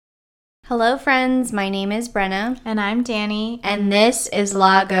Hello, friends. My name is Brenna. And I'm Danny. And this is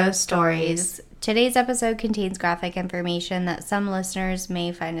Lago Stories. Today's episode contains graphic information that some listeners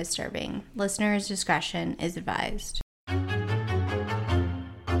may find disturbing. Listeners' discretion is advised.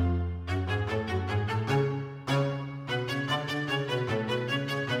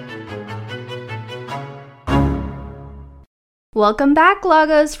 Welcome back,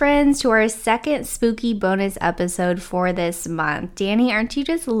 Lagos friends, to our second spooky bonus episode for this month. Danny, aren't you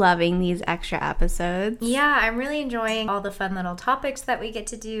just loving these extra episodes? Yeah, I'm really enjoying all the fun little topics that we get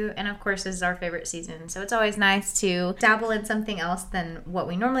to do. And of course, this is our favorite season. So it's always nice to dabble in something else than what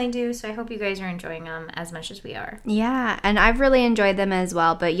we normally do. So I hope you guys are enjoying them as much as we are. Yeah, and I've really enjoyed them as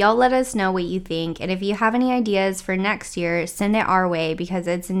well. But y'all let us know what you think. And if you have any ideas for next year, send it our way because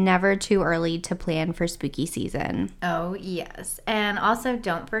it's never too early to plan for spooky season. Oh, yes. And also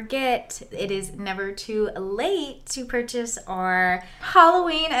don't forget, it is never too late to purchase our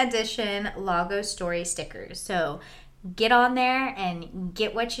Halloween edition Lago Story stickers. So get on there and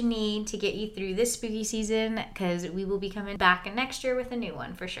get what you need to get you through this spooky season because we will be coming back next year with a new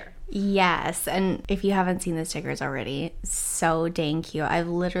one for sure. Yes, and if you haven't seen the stickers already, so dang cute. I've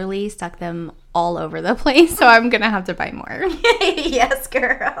literally stuck them all over the place, so I'm going to have to buy more. Yes,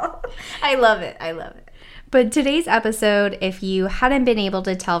 girl. I love it. I love it. But today's episode, if you hadn't been able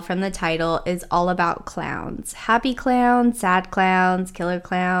to tell from the title, is all about clowns. Happy clowns, sad clowns, killer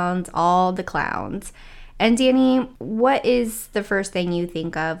clowns, all the clowns. And Danny, what is the first thing you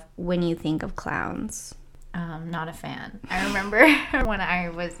think of when you think of clowns? Not a fan. I remember when I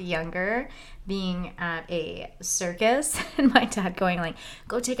was younger being at a circus and my dad going like,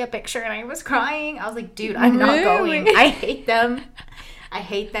 go take a picture, and I was crying. I was like, dude, I'm not going. I hate them.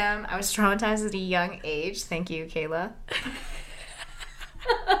 I was traumatized at a young age. Thank you, Kayla.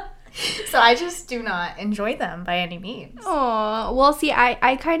 So I just do not enjoy them by any means. Oh, well, see,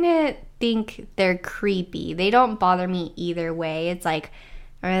 I kind of think they're creepy. They don't bother me either way. It's like,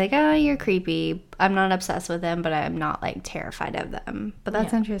 I'm like, oh, you're creepy. I'm not obsessed with them, but I'm not, like, terrified of them. But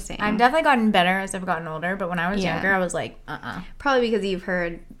that's interesting. I've definitely gotten better as I've gotten older, but when I was younger, I was like, Probably because you've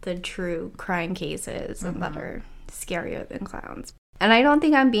heard the true crime cases and that are scarier than clowns. And I don't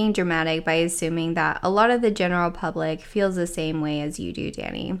think I'm being dramatic by assuming that a lot of the general public feels the same way as you do,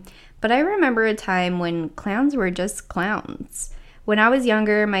 Danny. But I remember a time when clowns were just clowns. When I was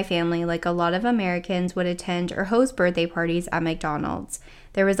younger, my family, like a lot of Americans, would attend or host birthday parties at McDonald's.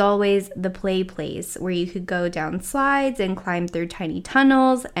 There was always the play place where you could go down slides and climb through tiny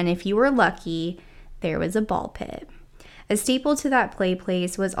tunnels, and if you were lucky, there was a ball pit. A staple to that play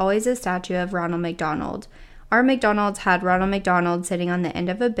place was always a statue of Ronald McDonald. Our McDonald's had Ronald McDonald sitting on the end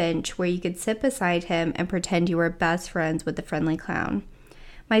of a bench where you could sit beside him and pretend you were best friends with the friendly clown.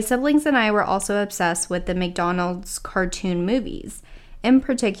 My siblings and I were also obsessed with the McDonald's cartoon movies. In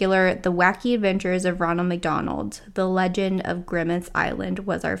particular, The Wacky Adventures of Ronald McDonald, The Legend of Grimace Island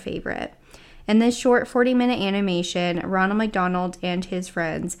was our favorite. In this short 40-minute animation, Ronald McDonald and his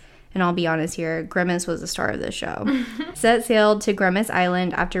friends, and I'll be honest here, Grimace was the star of the show, set sail to Grimace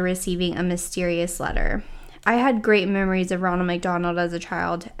Island after receiving a mysterious letter. I had great memories of Ronald McDonald as a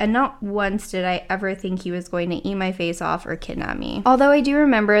child, and not once did I ever think he was going to eat my face off or kidnap me. Although I do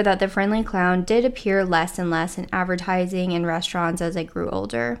remember that the friendly clown did appear less and less in advertising and restaurants as I grew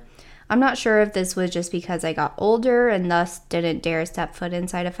older. I'm not sure if this was just because I got older and thus didn't dare step foot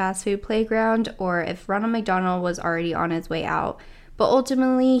inside a fast food playground, or if Ronald McDonald was already on his way out. But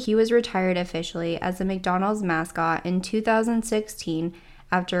ultimately, he was retired officially as the McDonald's mascot in 2016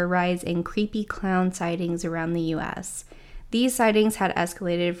 after a rise in creepy clown sightings around the U.S. These sightings had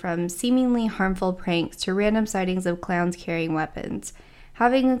escalated from seemingly harmful pranks to random sightings of clowns carrying weapons.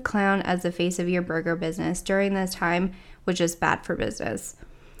 Having a clown as the face of your burger business during this time was just bad for business.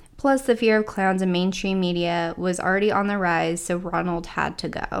 Plus, the fear of clowns in mainstream media was already on the rise, so Ronald had to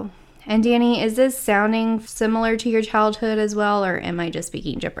go. And Danny, is this sounding similar to your childhood as well, or am I just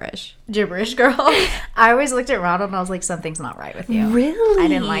speaking gibberish? Gibberish, girl. I always looked at Ronald and I was like, something's not right with you. Really? I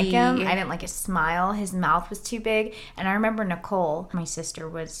didn't like him. I didn't like his smile. His mouth was too big. And I remember Nicole, my sister,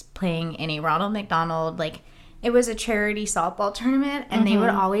 was playing in a Ronald McDonald, like, it was a charity softball tournament, and they would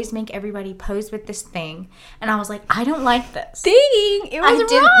always make everybody pose with this thing. And I was like, I don't like this. Dang, it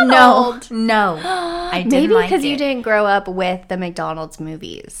was Ronald. No, I didn't Maybe like because it. you didn't grow up with the McDonald's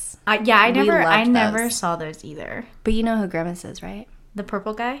movies. I never saw those either. But you know who Grimace is, right? The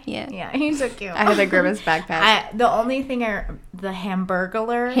purple guy? Yeah. Yeah, he's so cute. I had the Grimace backpack. The only thing the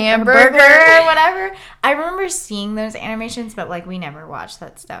Hamburglar, Hamburger, whatever. I remember seeing those animations, but like we never watched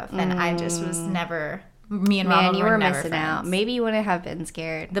that stuff, and I just was never Me and Man, Mama you were were never missing friends. out. Maybe you wouldn't have been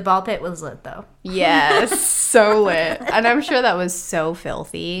scared. The ball pit was lit, though. Yes, so lit. And I'm sure that was so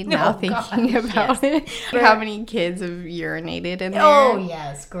filthy now thinking about it. How many kids have urinated in there? Oh,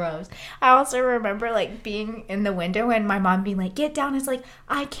 yes. Gross. I also remember, like, being in the window and my mom being like, get down. It's like,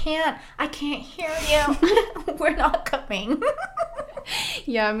 I can't hear you. We're not coming.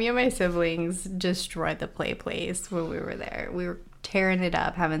 Yeah, me and my siblings destroyed the play place when we were there. We were tearing it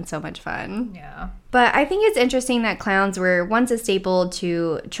up, having so much fun. Yeah. But I think it's interesting that clowns were once a staple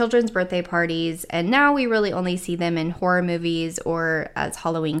to children's birthday parties, and now we really only see them in horror movies or as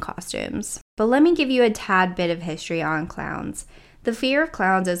Halloween costumes. But let me give you a tad bit of history on clowns. The fear of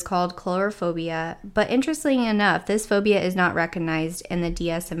clowns is called coulrophobia, but interestingly enough, this phobia is not recognized in the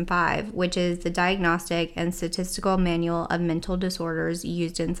DSM-5, which is the Diagnostic and Statistical Manual of Mental Disorders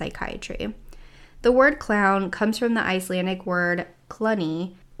used in psychiatry. The word clown comes from the Icelandic word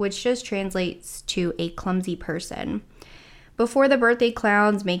klunni, which just translates to a clumsy person. Before the birthday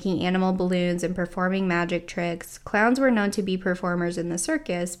clowns making animal balloons and performing magic tricks, clowns were known to be performers in the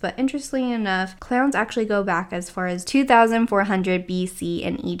circus, but interestingly enough, clowns actually go back as far as 2400 BC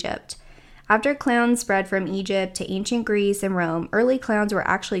in Egypt. After clowns spread from Egypt to ancient Greece and Rome, early clowns were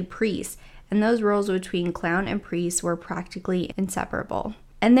actually priests, and those roles between clown and priest were practically inseparable.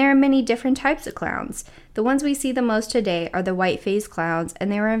 And there are many different types of clowns. The ones we see the most today are the white-faced clowns,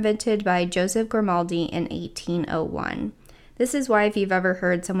 and they were invented by Joseph Grimaldi in 1801. This is why if you've ever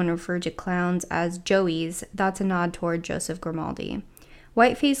heard someone refer to clowns as Joeys, that's a nod toward Joseph Grimaldi.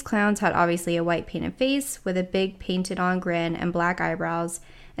 White-faced clowns had obviously a white painted face with a big painted-on grin and black eyebrows,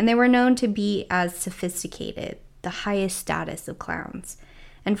 and they were known to be as sophisticated, the highest status of clowns.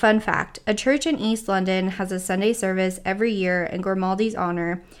 And fun fact, a church in East London has a Sunday service every year in Grimaldi's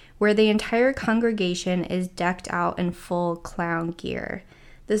honor where the entire congregation is decked out in full clown gear.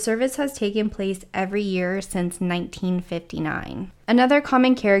 The service has taken place every year since 1959. Another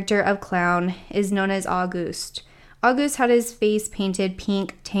common character of clown is known as August. August had his face painted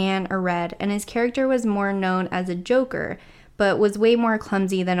pink, tan, or red, and his character was more known as a joker, but was way more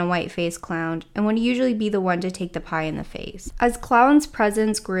clumsy than a white-faced clown and would usually be the one to take the pie in the face. As clowns'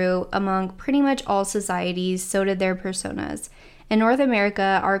 presence grew among pretty much all societies, so did their personas. In North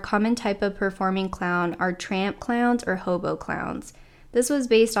America, our common type of performing clown are tramp clowns or hobo clowns. This was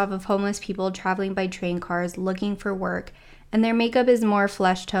based off of homeless people traveling by train cars looking for work, and their makeup is more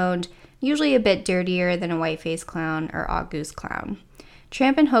flesh-toned, usually a bit dirtier than a white-faced clown or August clown.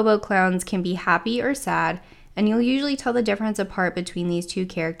 Tramp and hobo clowns can be happy or sad, and you'll usually tell the difference apart between these two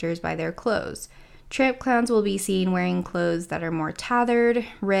characters by their clothes. Tramp clowns will be seen wearing clothes that are more tattered,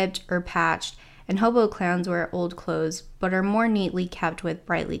 ripped, or patched, and hobo clowns wear old clothes but are more neatly kept with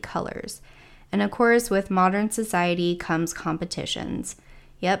brightly colors. And of course, with modern society comes competitions.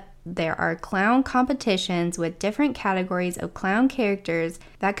 Yep, there are clown competitions with different categories of clown characters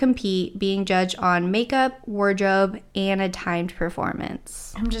that compete, being judged on makeup, wardrobe, and a timed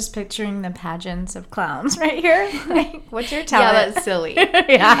performance. I'm just picturing the pageants of clowns right here. Like, what's your talent? Yeah, that's silly.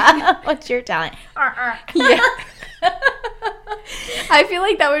 Yeah. What's your talent? Yeah. I feel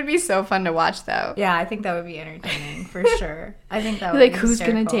like that would be so fun to watch, though. Yeah, I think that would be entertaining for sure. I think that would Like, be who's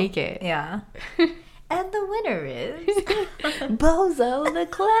hysterical. gonna take it? Yeah. And the winner is Bozo the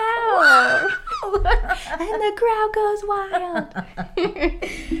clown. And the crowd goes wild.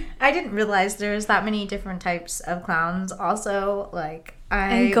 I didn't realize there's that many different types of clowns. Also, like,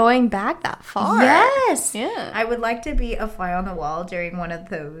 And going back that far. Yes. Yeah. I would like to be a fly on the wall during one of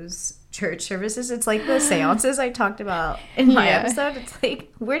those church services. It's like the seances I talked about in my episode. It's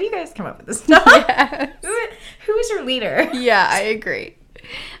like, where do you guys come up with this stuff? Yes. Who is your leader? Yeah, I agree.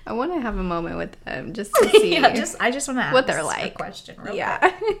 I want to have a moment with them just to see I just want to ask what they're a like. question real Yeah.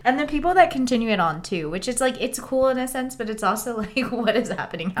 quick. And the people that continue it on too, which is like, it's cool in a sense, but it's also like, what is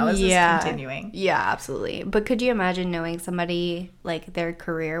happening? How is this continuing? Yeah, absolutely. But could you imagine knowing somebody like their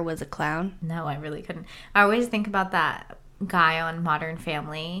career was a clown? No, I really couldn't. I always think about that guy on Modern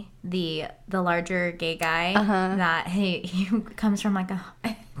Family, the larger gay guy that he comes from like a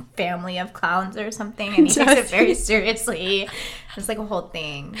family of clowns or something, and he takes it very seriously. It's like a whole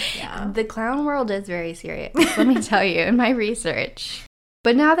thing. Yeah. The clown world is very serious, let me tell you, in my research.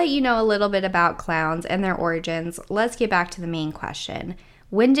 But now that you know a little bit about clowns and their origins, let's get back to the main question.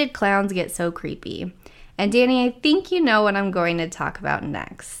 When did clowns get so creepy? And Danny, I think you know what I'm going to talk about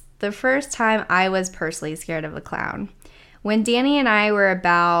next. The first time I was personally scared of a clown. When Danny and I were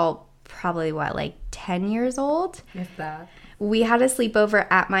about probably 10 years old? If that. We had a sleepover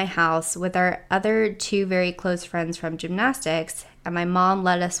at my house with our other two very close friends from gymnastics, and my mom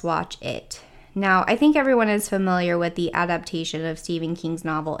let us watch It. Now, I think everyone is familiar with the adaptation of Stephen King's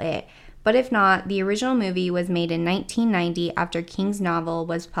novel It, But if not, the original movie was made in 1990 after King's novel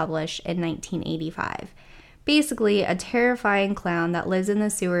was published in 1985. Basically, a terrifying clown that lives in the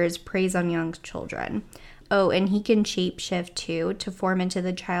sewers preys on young children. Oh, and he can shapeshift too to form into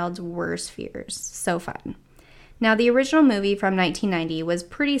the child's worst fears. So fun. Now, the original movie from 1990 was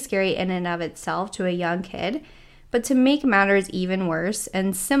pretty scary in and of itself to a young kid, but to make matters even worse,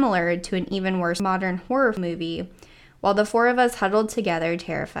 and similar to an even worse modern horror movie, while the four of us huddled together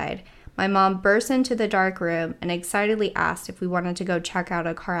terrified, my mom burst into the dark room and excitedly asked if we wanted to go check out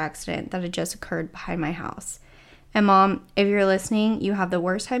a car accident that had just occurred behind my house. And Mom, if you're listening, you have the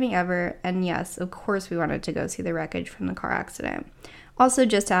worst timing ever, and yes, of course we wanted to go see the wreckage from the car accident. Also,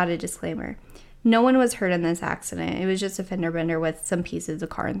 just to add a disclaimer, no one was hurt in this accident. It was just a fender bender with some pieces of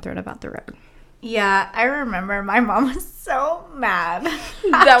car thrown about the road. Yeah, I remember my mom was so mad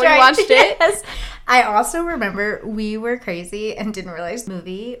that we watched it. Yes. I also remember we were crazy and didn't realize the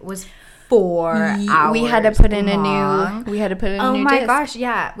movie was 4 hours. We had to put in long. a new Oh my disc. gosh,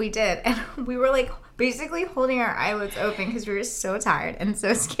 yeah, we did. And we were like basically holding our eyelids open because we were so tired and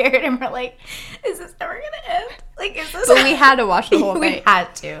so scared, and we're like, is this ever gonna end? Like, is this? But we had to watch the whole thing. We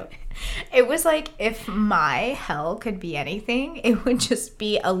had to. It was like, if my hell could be anything, it would just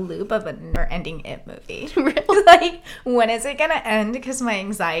be a loop of a never-ending It movie. Really? Like, when is it gonna end? Because my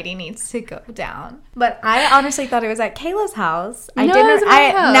anxiety needs to go down. But I honestly thought it was at Kayla's house. No, it was at my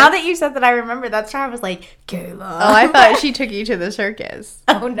house. Now that you said that, I remember. That's why I was like, Kayla. Oh, I thought she took you to the circus.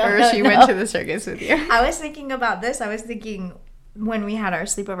 Oh, no, Or no, she no. went to the circus with you. I was thinking about this. I was thinking when we had our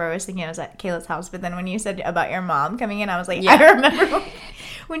sleepover, I was thinking I was at Kayla's house. But then when you said about your mom coming in, I was like, Yeah. I remember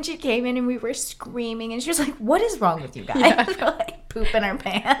when she came in and we were screaming. And she was like, what is wrong with you guys? Yeah. We're like pooping our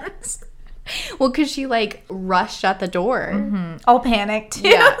pants. Well, because she, like, rushed at the door. All panicked.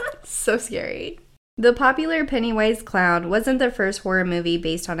 Yeah. So scary. The popular Pennywise clown wasn't the first horror movie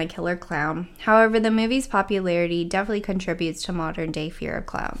based on a killer clown. However, the movie's popularity definitely contributes to modern-day fear of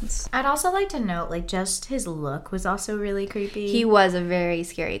clowns. I'd also like to note, like, just his look was also really creepy. He was a very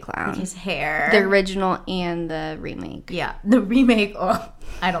scary clown. Like his hair. The original and the remake. Yeah, the remake. Oh,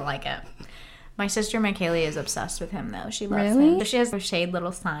 I don't like it. My sister Michaela is obsessed with him, though. She loves Really? him. She has a shade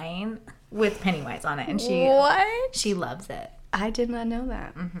little sign with Pennywise on it, and What? she loves it. I did not know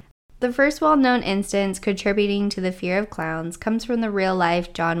that. The first well-known instance contributing to the fear of clowns comes from the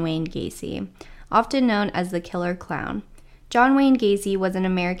real-life John Wayne Gacy, often known as the Killer Clown. John Wayne Gacy was an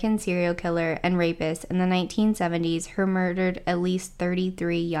American serial killer and rapist in the 1970s who murdered at least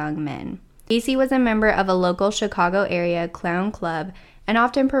 33 young men. Gacy was a member of a local Chicago area clown club and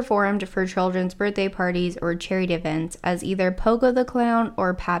often performed for children's birthday parties or charity events as either Pogo the Clown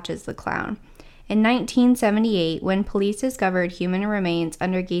or Patches the Clown. In 1978, when police discovered human remains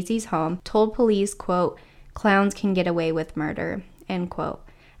under Gacy's home, told police, quote, "Clowns can get away with murder," end quote,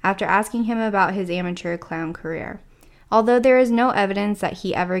 after asking him about his amateur clown career. Although there is no evidence that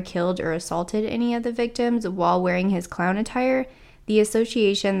he ever killed or assaulted any of the victims while wearing his clown attire, the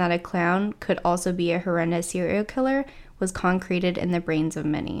association that a clown could also be a horrendous serial killer was concreted in the brains of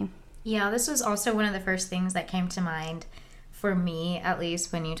many. Yeah, this was also one of the first things that came to mind for me, at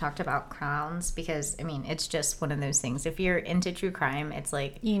least, when you talked about clowns, because, I mean, it's just one of those things. If you're into true crime, it's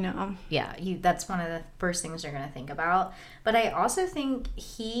like, You know. yeah, that's one of the first things you're going to think about. But I also think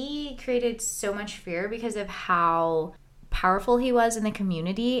he created so much fear because of how powerful he was in the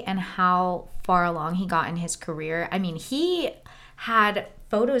community and how far along he got in his career. I mean, he had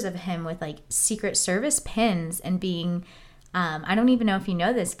photos of him with, like, Secret Service pins and being... I don't even know if you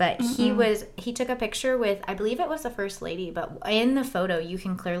know this, but he took a picture with, I believe it was the First Lady, but in the photo you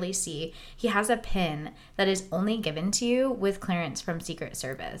can clearly see he has a pin that is only given to you with clearance from Secret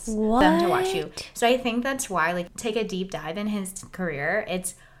Service for them to watch you. So I think that's why, like, take a deep dive in his career.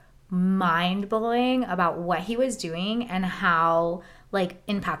 It's mind-blowing about what he was doing and how, like,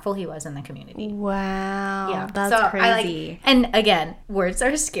 impactful he was in the community. Wow. Yeah, That's so crazy. and again, words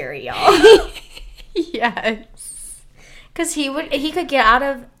are scary, y'all. Yes. Because he could get out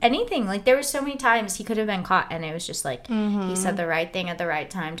of anything. Like, there were so many times he could have been caught, and it was just like he said the right thing at the right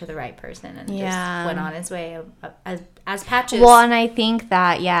time to the right person, and just went on his way as Patches. Well, and I think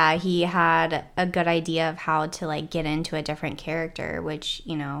that, yeah, he had a good idea of how to, like, get into a different character, which,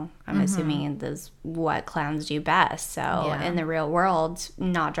 you know, I'm assuming is what clowns do best. So in the real world,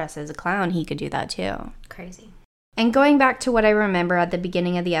 not dressed as a clown, he could do that too. Crazy. And going back to what I remember at the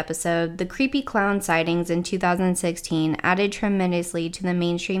beginning of the episode, the creepy clown sightings in 2016 added tremendously to the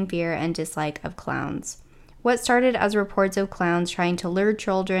mainstream fear and dislike of clowns. What started as reports of clowns trying to lure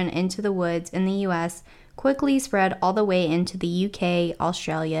children into the woods in the US quickly spread all the way into the UK,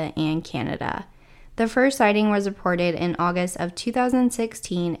 Australia, and Canada. The first sighting was reported in August of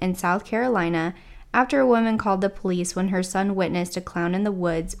 2016 in South Carolina after a woman called the police when her son witnessed a clown in the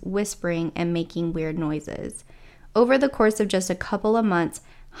woods whispering and making weird noises. Over the course of just a couple of months,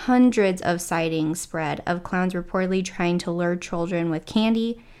 hundreds of sightings spread of clowns reportedly trying to lure children with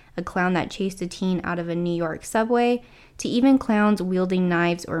candy, a clown that chased a teen out of a New York subway, to even clowns wielding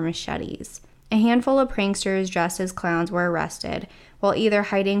knives or machetes. A handful of pranksters dressed as clowns were arrested, while either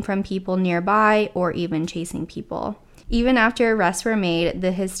hiding from people nearby or even chasing people. Even after arrests were made,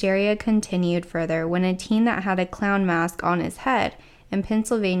 the hysteria continued further when a teen that had a clown mask on his head in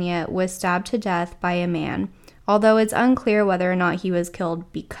Pennsylvania was stabbed to death by a man, although it's unclear whether or not he was killed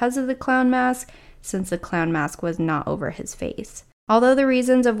because of the clown mask, since the clown mask was not over his face. Although the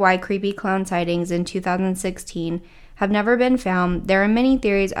reasons of why creepy clown sightings in 2016 have never been found, there are many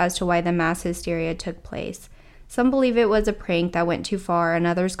theories as to why the mass hysteria took place. Some believe it was a prank that went too far and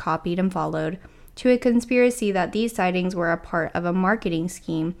others copied and followed, to a conspiracy that these sightings were a part of a marketing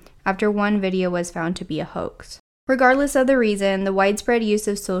scheme after one video was found to be a hoax. Regardless of the reason, the widespread use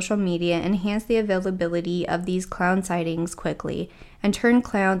of social media enhanced the availability of these clown sightings quickly and turned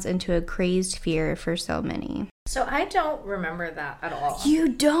clowns into a crazed fear for so many. So I don't remember that at all. You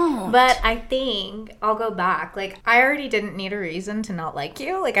don't? But I think I'll go back. Like, I already didn't need a reason to not like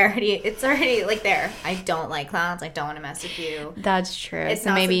you. Like, it's already, like, there. I don't like clowns. I don't want to mess with you. That's true. It's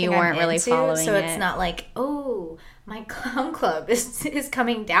so maybe you weren't really following so it. So it's not like, oh, my clown club is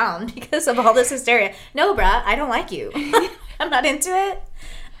coming down because of all this hysteria. No, bruh, I don't like you. I'm not into it.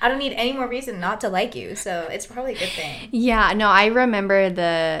 I don't need any more reason not to like you. So it's probably a good thing. Yeah, no, I remember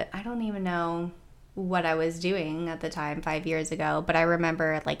I don't even know what I was doing at the time 5 years ago, but I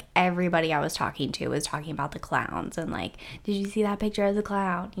remember like everybody I was talking to was talking about the clowns and like, did you see that picture of the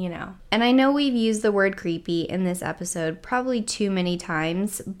clown, you know? And I know we've used the word creepy in this episode probably too many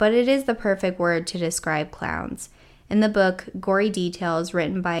times, but it is the perfect word to describe clowns. In the book Gory Details,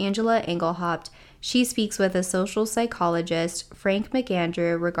 written by Angela Engelhaupt, she speaks with a social psychologist, Frank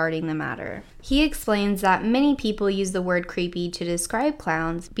McAndrew, regarding the matter. He explains that many people use the word creepy to describe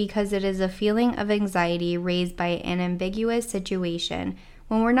clowns because it is a feeling of anxiety raised by an ambiguous situation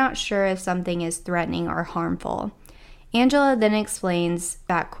when we're not sure if something is threatening or harmful. Angela then explains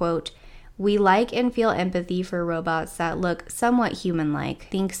that, quote, "We like and feel empathy for robots that look somewhat human-like,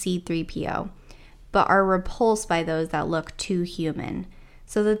 think C-3PO, but are repulsed by those that look too human.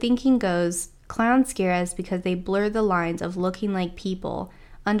 So the thinking goes, clowns scare us because they blur the lines of looking like people,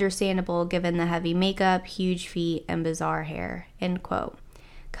 understandable given the heavy makeup, huge feet, and bizarre hair," end quote.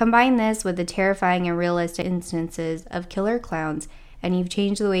 Combine this with the terrifying and realistic instances of killer clowns, and you've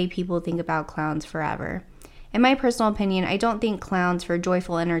changed the way people think about clowns forever. In my personal opinion, I don't think clowns for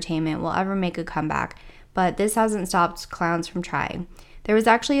joyful entertainment will ever make a comeback, but this hasn't stopped clowns from trying. There was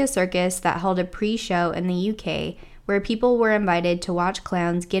actually a circus that held a pre-show in the UK where people were invited to watch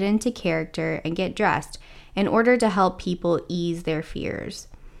clowns get into character and get dressed in order to help people ease their fears.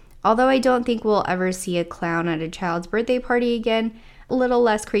 Although I don't think we'll ever see a clown at a child's birthday party again, a little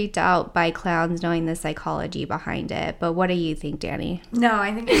less creeped out by clowns knowing the psychology behind it. But what do you think, Danny? No,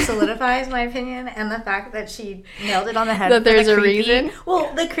 I think it solidifies my opinion, and the fact that she nailed it on the head. That there's a reason?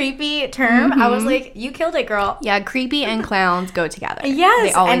 Well, the creepy term, I was like, you killed it, girl. Yeah, creepy and clowns go together.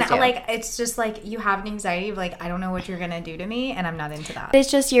 Yes, they always and do. like it's just like you have an anxiety of like, I don't know what you're gonna do to me, and I'm not into that.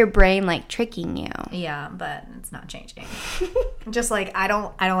 It's just your brain like tricking you. Yeah, but it's not changing. Just like I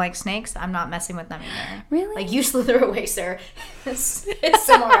don't like snakes. I'm not messing with them either. Really? Like you slither away, sir. It's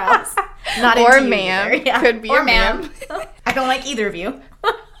somewhere else. Not or into ma'am. You yeah. Could be or a ma'am. I don't like either of you.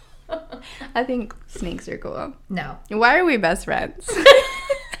 I think snakes are cool. No. Why are we best friends?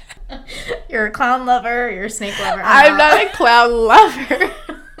 You're a clown lover. You're a snake lover. I'm not a clown lover.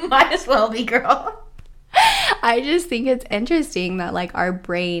 Might as well be, girl. I just think it's interesting that like our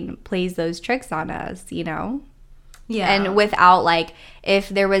brain plays those tricks on us, you know? Yeah. And without like, if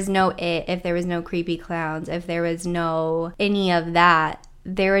there was no if there was no creepy clowns, if there was no any of that,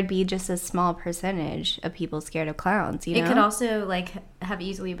 there would be just a small percentage of people scared of clowns, you know? It could also like have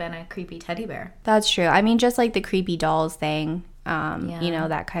easily been a creepy teddy bear. That's true. I mean, just like the creepy dolls thing, you know,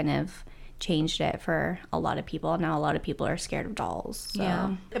 that kind of changed it for a lot of people. Now a lot of people are scared of dolls. So.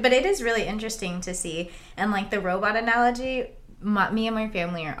 Yeah. But it is really interesting to see. And like the robot analogy, me and my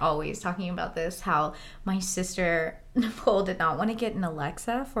family are always talking about this, how my sister Nicole did not want to get an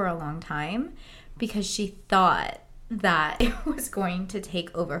Alexa for a long time because she thought that it was going to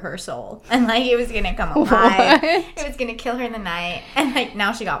take over her soul and like it was gonna come alive. It was gonna kill her in the night, and like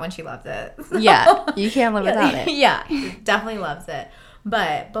now she got one, she loves it. So, yeah, you can't live without it. Yeah, definitely loves it.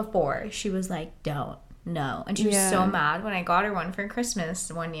 But before she was like, don't no. And she was so mad when I got her one for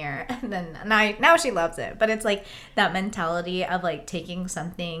Christmas one year. And then now she loves it. But it's like that mentality of like taking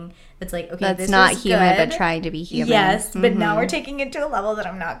something that's like, okay, that's this not is human, good, but trying to be human. Yes, but now we're taking it to a level that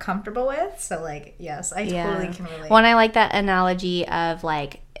I'm not comfortable with. So like, yes, I totally can relate. Well, and I like that analogy of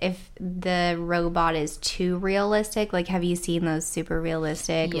like, if the robot is too realistic, like have you seen those super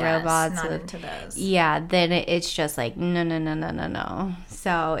realistic robots? Not into those. Yeah, then it's just like no.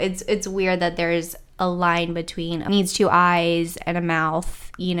 So it's weird that there's a line between needs 2 eyes and a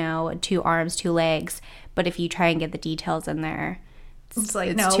mouth, 2 arms, 2 legs, but if you try and get the details in there, it's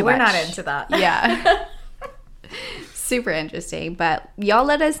like no, we're not into that. Yeah. Super interesting. But y'all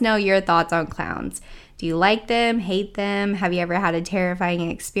let us know your thoughts on clowns. Do you like them, hate them? Have you ever had a terrifying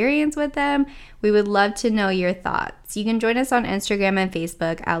experience with them? We would love to know your thoughts. You can join us on Instagram and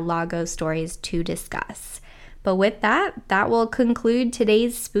Facebook at Lagos Stories to discuss. But with that will conclude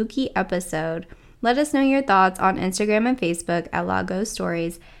today's spooky episode. Let us know your thoughts on Instagram and Facebook at Lagos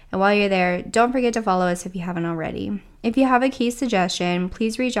Stories. And while you're there, don't forget to follow us if you haven't already. If you have a case suggestion,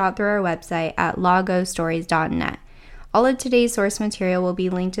 please reach out through our website at lagosstories.net. All of today's source material will be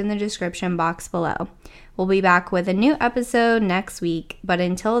linked in the description box below. We'll be back with a new episode next week, but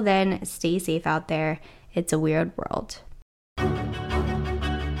until then, stay safe out there. It's a weird world.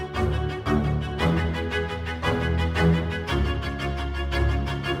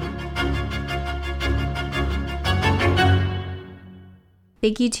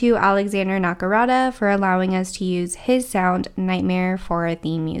 Thank you to Alexander Nakarada for allowing us to use his sound, Nightmare, for our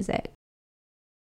theme music.